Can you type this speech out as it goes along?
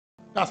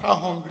That's how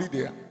hungry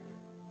they are.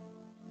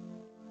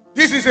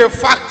 This is a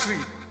factory.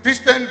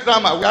 Christian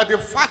drama, we are the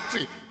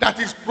factory that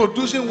is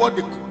producing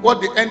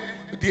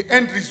the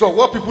end result,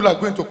 what people are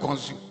going to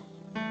consume.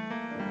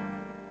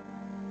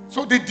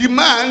 So the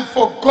demand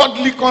for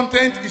godly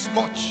content is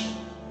much.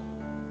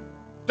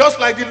 Just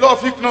like the law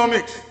of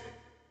economics.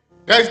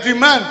 There is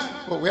demand,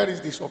 but where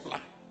is the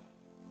supply?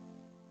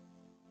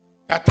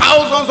 There are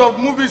thousands of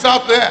movies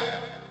out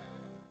there.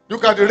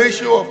 Look at the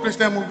ratio of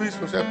Christian movies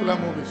to secular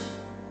movies.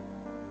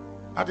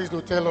 That is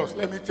to tell us,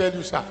 let me tell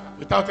you, sir,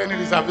 without any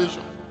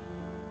reservation.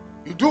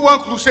 You do one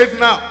crusade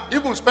now,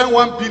 even spend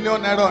 1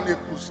 billion naira on a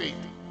crusade.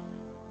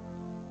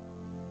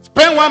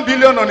 Spend 1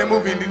 billion on a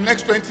movie, in the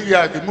next 20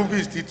 years, the movie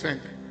is still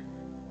trending.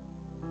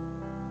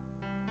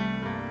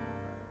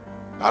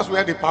 That's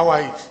where the power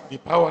is. The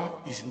power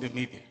is in the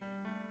media.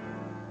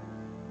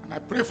 And I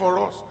pray for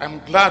us. I'm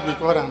glad with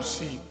what I'm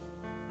seeing.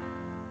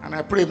 And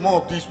I pray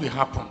more of this will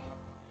happen.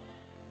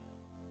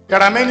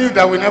 There are many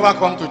that will never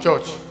come to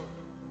church.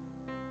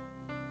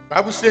 The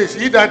Bible says,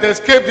 he that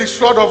escaped the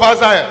sword of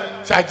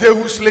Hazael shall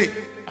Jehu slay.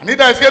 And he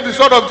that escaped the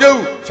sword of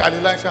Jehu shall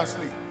Elisha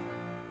slay.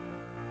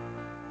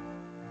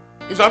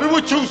 If some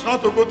people choose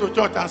not to go to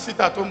church and sit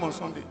at home on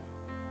Sunday,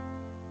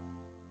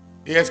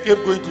 they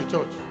escape going to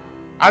church.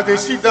 As they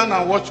sit down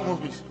and watch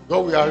movies,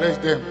 God will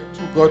arrest them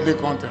through godly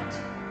content. So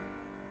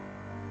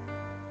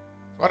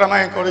what am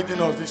I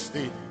encouraging us this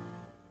day?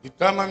 The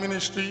drama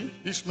ministry,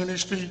 this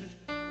ministry,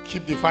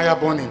 keep the fire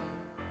burning.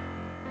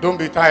 Don't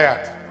be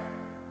tired.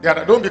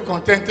 Don't be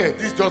contented.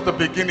 This is just the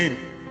beginning.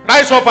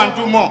 Rise up and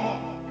do more.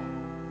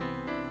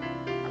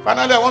 And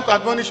finally, I want to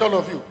admonish all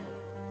of you.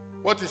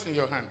 What is in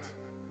your hand?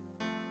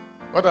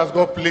 What has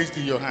God placed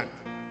in your hand?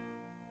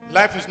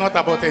 Life is not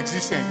about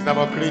existence. It's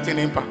about creating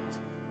impact.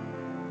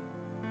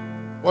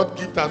 What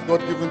gift has God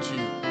given to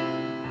you?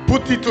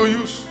 Put it to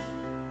use.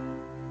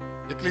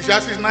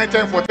 Ecclesiastes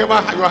 9:10, whatever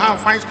your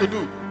hand finds to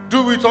do,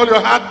 do with all your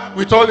heart,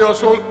 with all your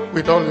soul,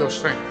 with all your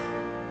strength.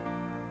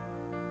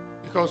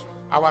 Because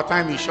our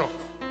time is short.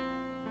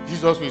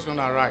 Jesus will soon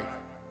arrive.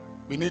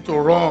 We need to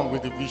run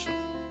with the vision.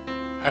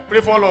 I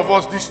pray for all of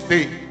us this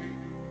day.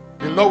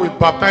 The Lord will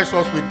baptize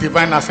us with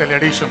divine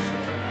acceleration.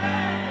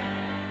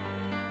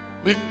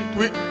 No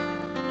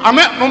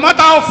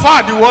matter how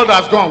far the world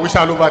has gone, we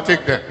shall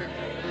overtake them.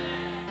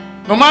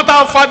 No matter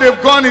how far they've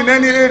gone in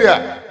any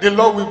area, the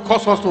Lord will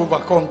cause us to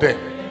overcome them.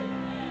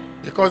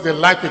 Because the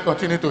light will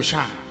continue to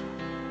shine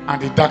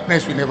and the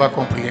darkness will never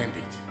comprehend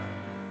it.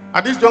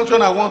 At this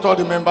junction, I want all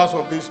the members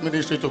of this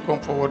ministry to come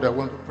forward. I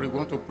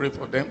want to pray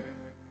for them.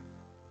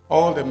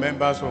 All the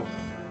members of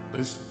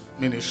this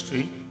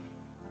ministry.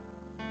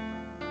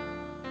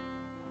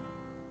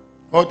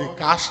 All the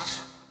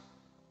cast.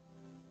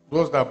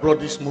 Those that brought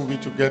this movie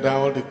together,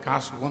 all the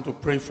cast, we want to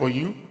pray for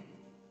you.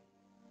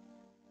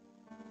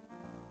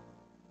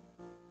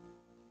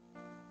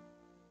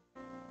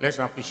 Let's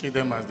appreciate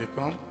them as they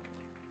come.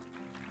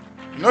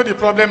 You know the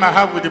problem I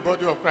have with the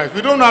body of Christ?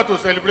 We don't know how to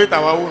celebrate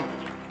our own.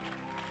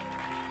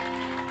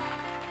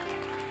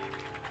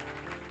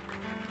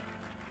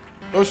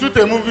 To shoot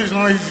a movie is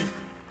not easy.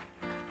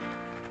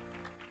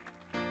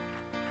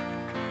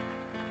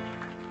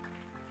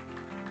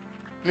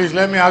 Please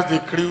let me ask the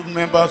crew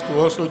members to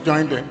also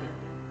join them.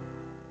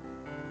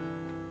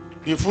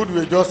 The food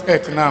we just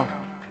ate now,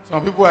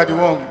 some people are the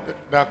ones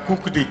that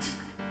cooked it.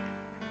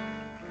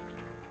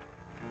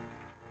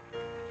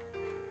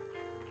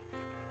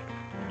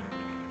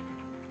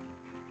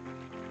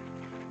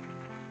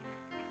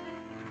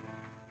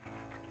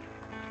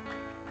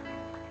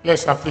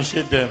 Let's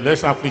appreciate them.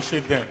 Let's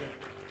appreciate them.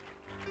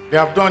 They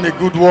have done a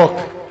good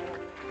work.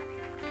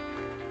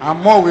 And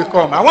more will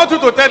come. I want you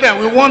to tell them,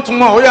 we want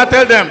more. Oh yeah,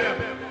 tell them.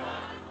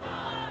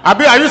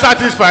 Abi, are you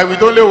satisfied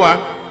with only one?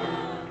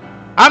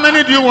 How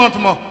many do you want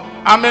more?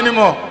 How many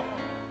more?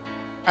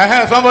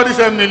 Somebody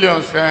said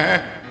millions.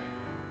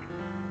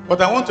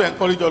 But I want to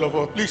encourage all of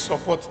us, please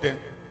support them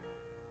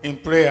in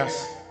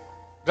prayers.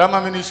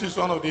 Drama ministry is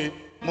one of the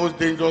most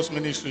dangerous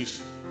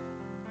ministries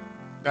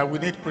that we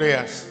need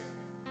prayers.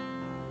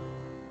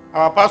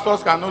 Our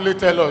pastors can only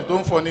tell us,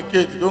 don't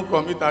fornicate, don't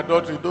commit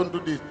adultery, don't do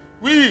this.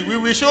 We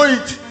will show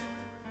it.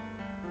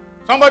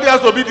 Somebody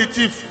has to be the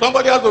thief.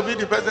 Somebody has to be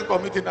the person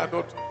committing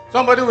adultery.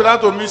 Somebody will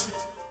have to miss it.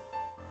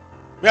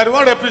 We are the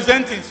one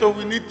representing, so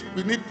we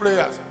need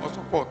prayers for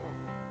support.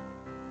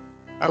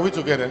 Are we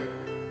together?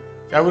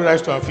 Shall we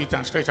rise to our feet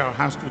and stretch our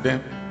hands to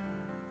them?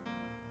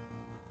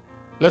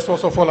 Let's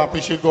first of all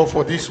appreciate God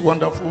for this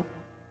wonderful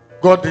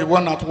God, the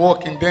one at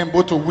work in them,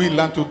 both to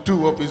will and to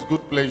do of his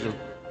good pleasure.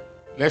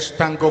 Let's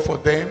thank God for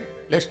them.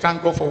 Let's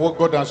thank God for what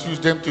God has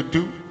used them to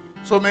do.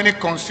 So many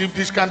conceive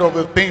this kind of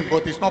a thing,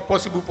 but it's not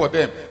possible for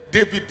them.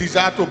 David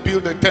desired to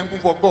build a temple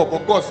for God,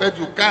 but God said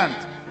you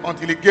can't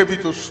until he gave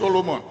it to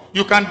Solomon.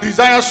 You can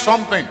desire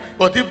something,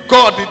 but if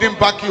God didn't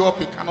back you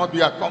up, it cannot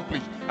be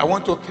accomplished. I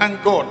want to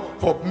thank God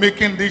for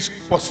making this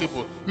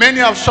possible. Many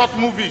have shot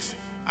movies,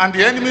 and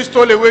the enemy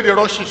stole away the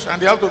rushes,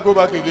 and they have to go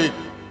back again.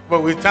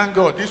 But we thank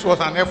God, this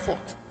was an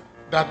effort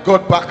that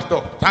God backed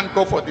up. Thank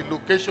God for the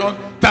location.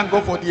 Thank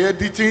God for the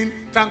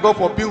editing. Thank God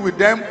for being with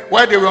them.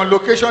 While they were on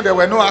location, there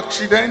were no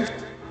accidents.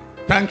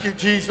 Thank you,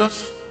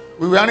 Jesus.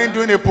 We weren't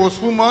doing a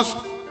posthumous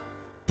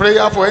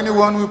prayer for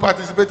anyone who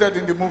participated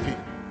in the movie.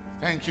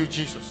 Thank you,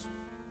 Jesus.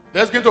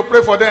 Let's begin to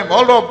pray for them.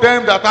 All of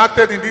them that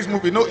acted in this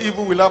movie, no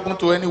evil will happen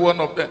to any one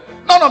of them.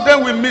 None of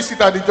them will miss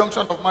it at the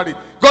junction of marriage.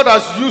 God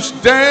has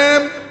used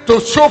them to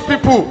show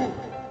people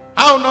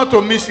how not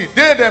to miss it.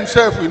 They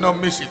themselves will not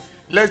miss it.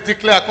 Let's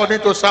declare according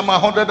to Psalm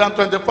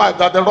 125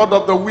 that the rod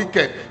of the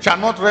wicked shall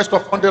not rest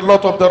upon the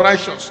lot of the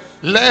righteous,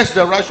 lest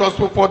the righteous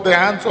put forth their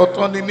hands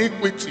upon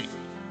iniquity.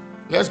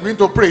 Let's begin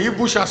to pray.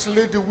 Evil shall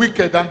slay the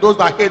wicked, and those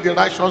that hate the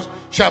righteous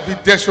shall be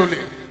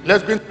desolate.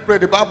 Let's begin to pray.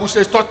 The Bible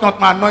says, touch not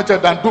my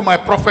anointed and do my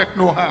prophet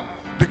no harm.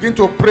 Begin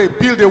to pray.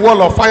 Build a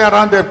wall of fire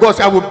around them. God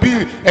said, I will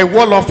build a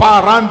wall of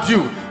fire around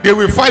you. They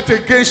will fight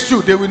against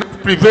you. They will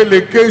not prevail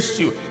against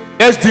you.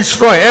 Let's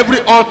destroy every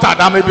altar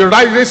that may be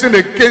rising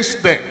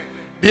against them.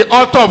 The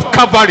altar of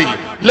Calvary.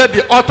 Let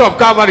the altar of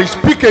Calvary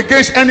speak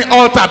against any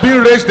altar being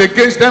raised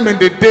against them in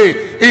the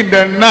day, in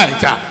the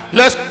night.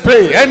 Let's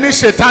pray. Any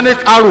satanic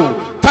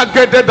arrow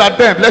targeted at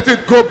them, let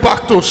it go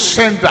back to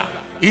sender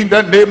in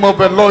the name of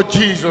the Lord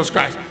Jesus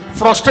Christ.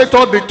 Frustrate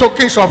all the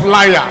tokens of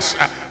liars.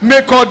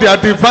 Make all their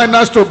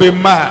diviners to be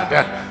mad.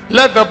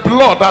 Let the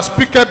blood that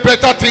speaketh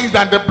better things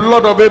than the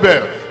blood of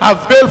Abel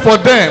avail for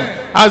them.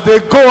 As they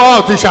go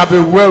out, it shall be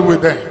well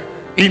with them.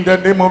 In the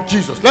name of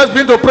Jesus. Let's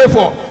begin to pray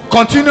for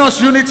continuous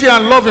unity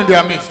and love in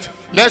their midst.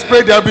 Let's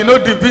pray there will be no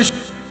division.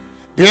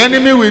 The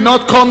enemy will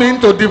not come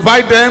in to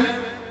divide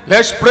them.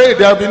 Let's pray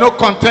there will be no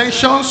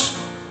contentions.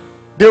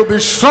 They will be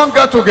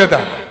stronger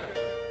together.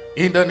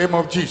 In the name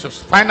of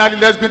Jesus. Finally,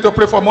 let's begin to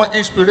pray for more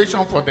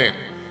inspiration for them.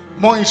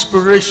 More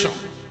inspiration.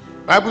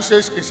 Bible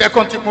says in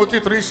 2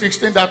 Timothy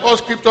 3:16 that all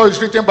scripture is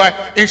written by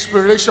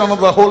inspiration of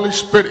the Holy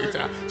Spirit.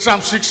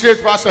 Psalm 68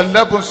 verse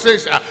 11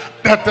 says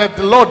that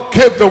the Lord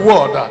gave the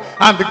word,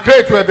 and the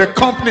great were the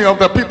company of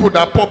the people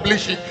that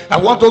publish it. I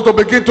want us to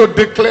begin to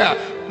declare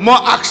more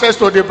access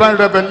to divine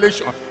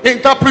revelation,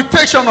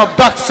 interpretation of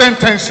dark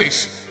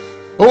sentences,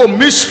 oh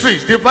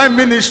mysteries, divine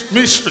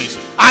mysteries.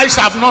 Eyes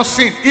have not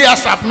seen,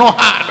 ears have not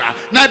heard,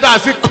 neither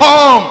has it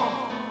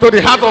come to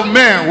the heart of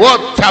man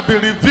what shall be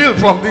revealed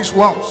from these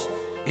ones.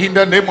 In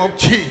the name of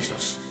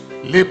Jesus.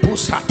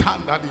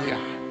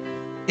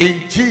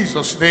 In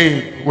Jesus'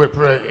 name we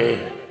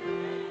pray.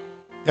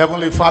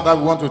 Heavenly Father,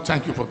 we want to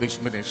thank you for this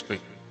ministry.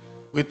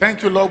 We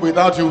thank you, Lord.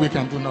 Without you we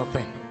can do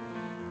nothing.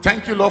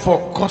 Thank you, Lord,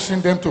 for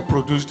causing them to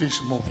produce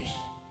this movie.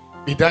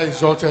 Be thou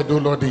exalted, O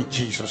Lord, in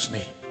Jesus'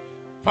 name.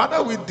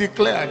 Father, we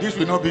declare this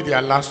will not be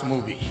their last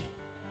movie.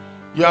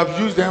 You have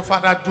used them,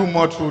 Father. Do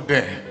more through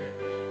them.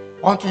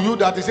 Unto you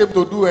that is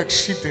able to do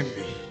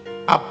exceedingly,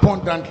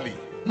 abundantly,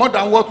 more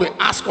than what we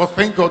ask or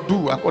think or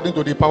do, according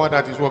to the power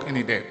that is working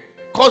in them.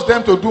 Cause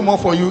them to do more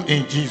for you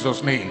in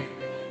Jesus' name.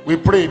 We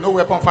pray no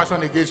weapon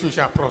fashioned against you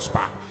shall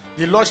prosper.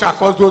 The Lord shall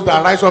cause those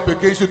that rise up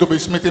against you to be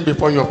smitten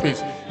before your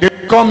face. They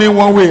come in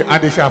one way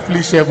and they shall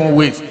flee 7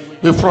 ways.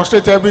 We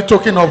frustrate every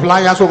token of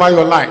liars over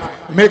your life.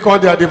 Make all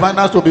their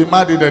diviners to be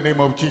mad in the name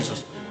of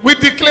Jesus. We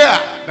declare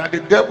that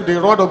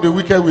the rod of the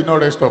wicked will not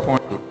rest upon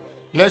you,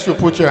 lest you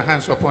put your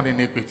hands upon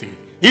iniquity.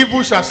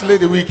 Evil shall slay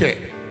the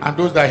wicked, and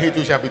those that hate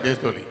you shall be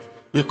desolate.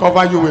 We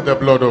cover you with the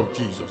blood of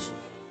Jesus.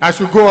 As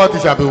you go out,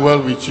 it shall be well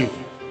with you.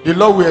 The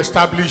Lord will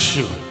establish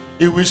you.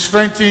 He will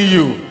strengthen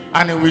you,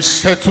 and He will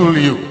settle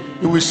you.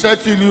 He will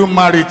settle you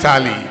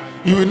maritally.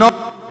 He will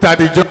not be at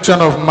the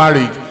junction of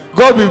marriage.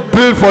 God will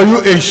build for you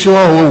a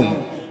sure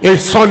home, a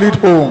solid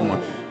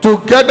home.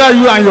 Together,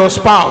 you and your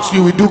spouse,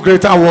 you will do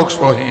greater works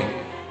for Him.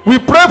 We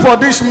pray for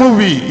this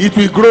movie. It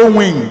will grow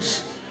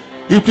wings.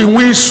 It will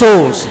win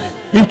souls.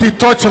 It will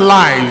touch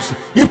lives.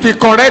 It will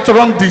correct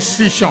wrong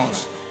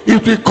decisions.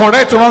 It will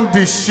correct wrong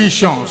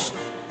decisions.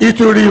 It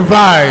will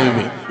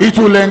revive. It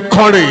will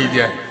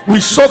encourage. We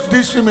soak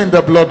this film in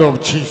the blood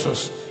of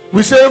Jesus.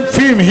 We say,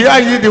 film, hear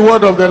ye the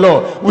word of the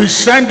Lord. We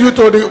send you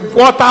to the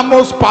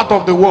watermost part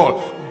of the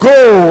world.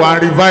 Go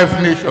and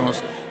revive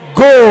nations.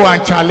 Go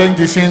and challenge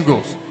the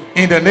singles.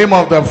 In the name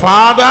of the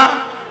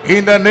Father,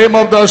 in the name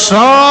of the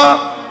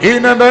Son,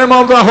 in the name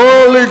of the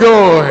Holy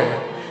Ghost.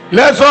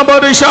 Let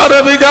somebody shout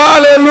a big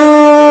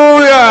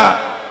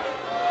hallelujah.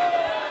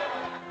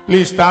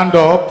 Please stand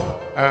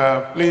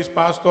up. Please,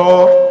 Pastor,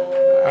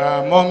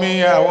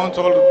 Mommy, I want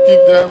all to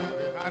give them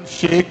a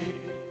handshake.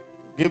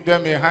 Give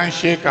them a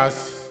handshake.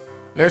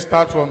 Let's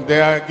start from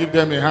there. Give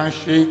them a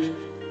handshake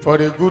for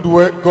the good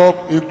work.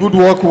 A good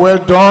work well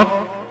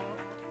done.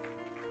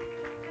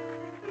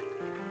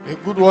 A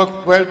good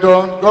work well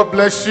done. God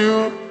bless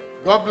you.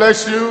 God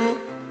bless you.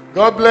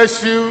 God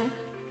bless you.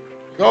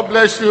 God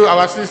bless you.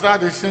 Our sister,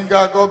 the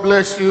singer. God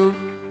bless you.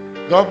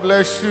 God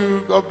bless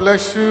you. God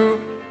bless you.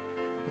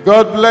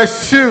 God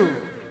bless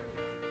you.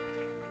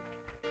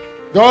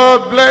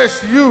 God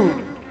bless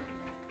you.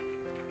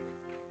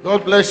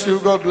 God bless you.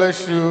 God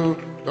bless you.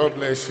 God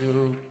bless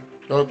you.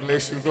 God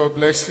bless you. God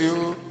bless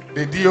you.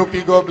 The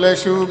DOP, God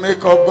bless you.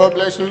 Makeup, God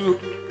bless you.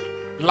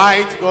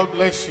 Light, God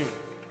bless you.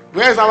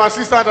 Where is our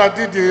sister that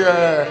did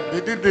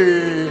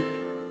the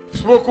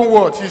spoken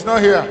word? She's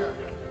not here.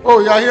 Oh,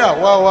 you're here.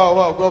 Wow, wow,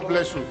 wow. God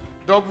bless you.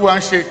 Double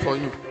handshake for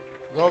you.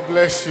 God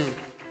bless you.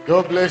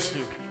 God bless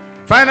you.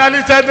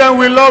 Finally tell them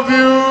we love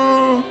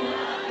you.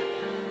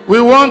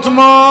 We want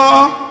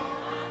more.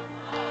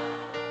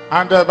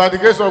 And by the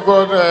grace of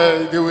God,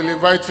 they will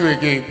invite you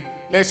again.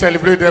 Let's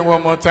celebrate them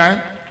one more time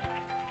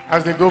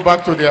as they go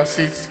back to their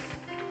seats.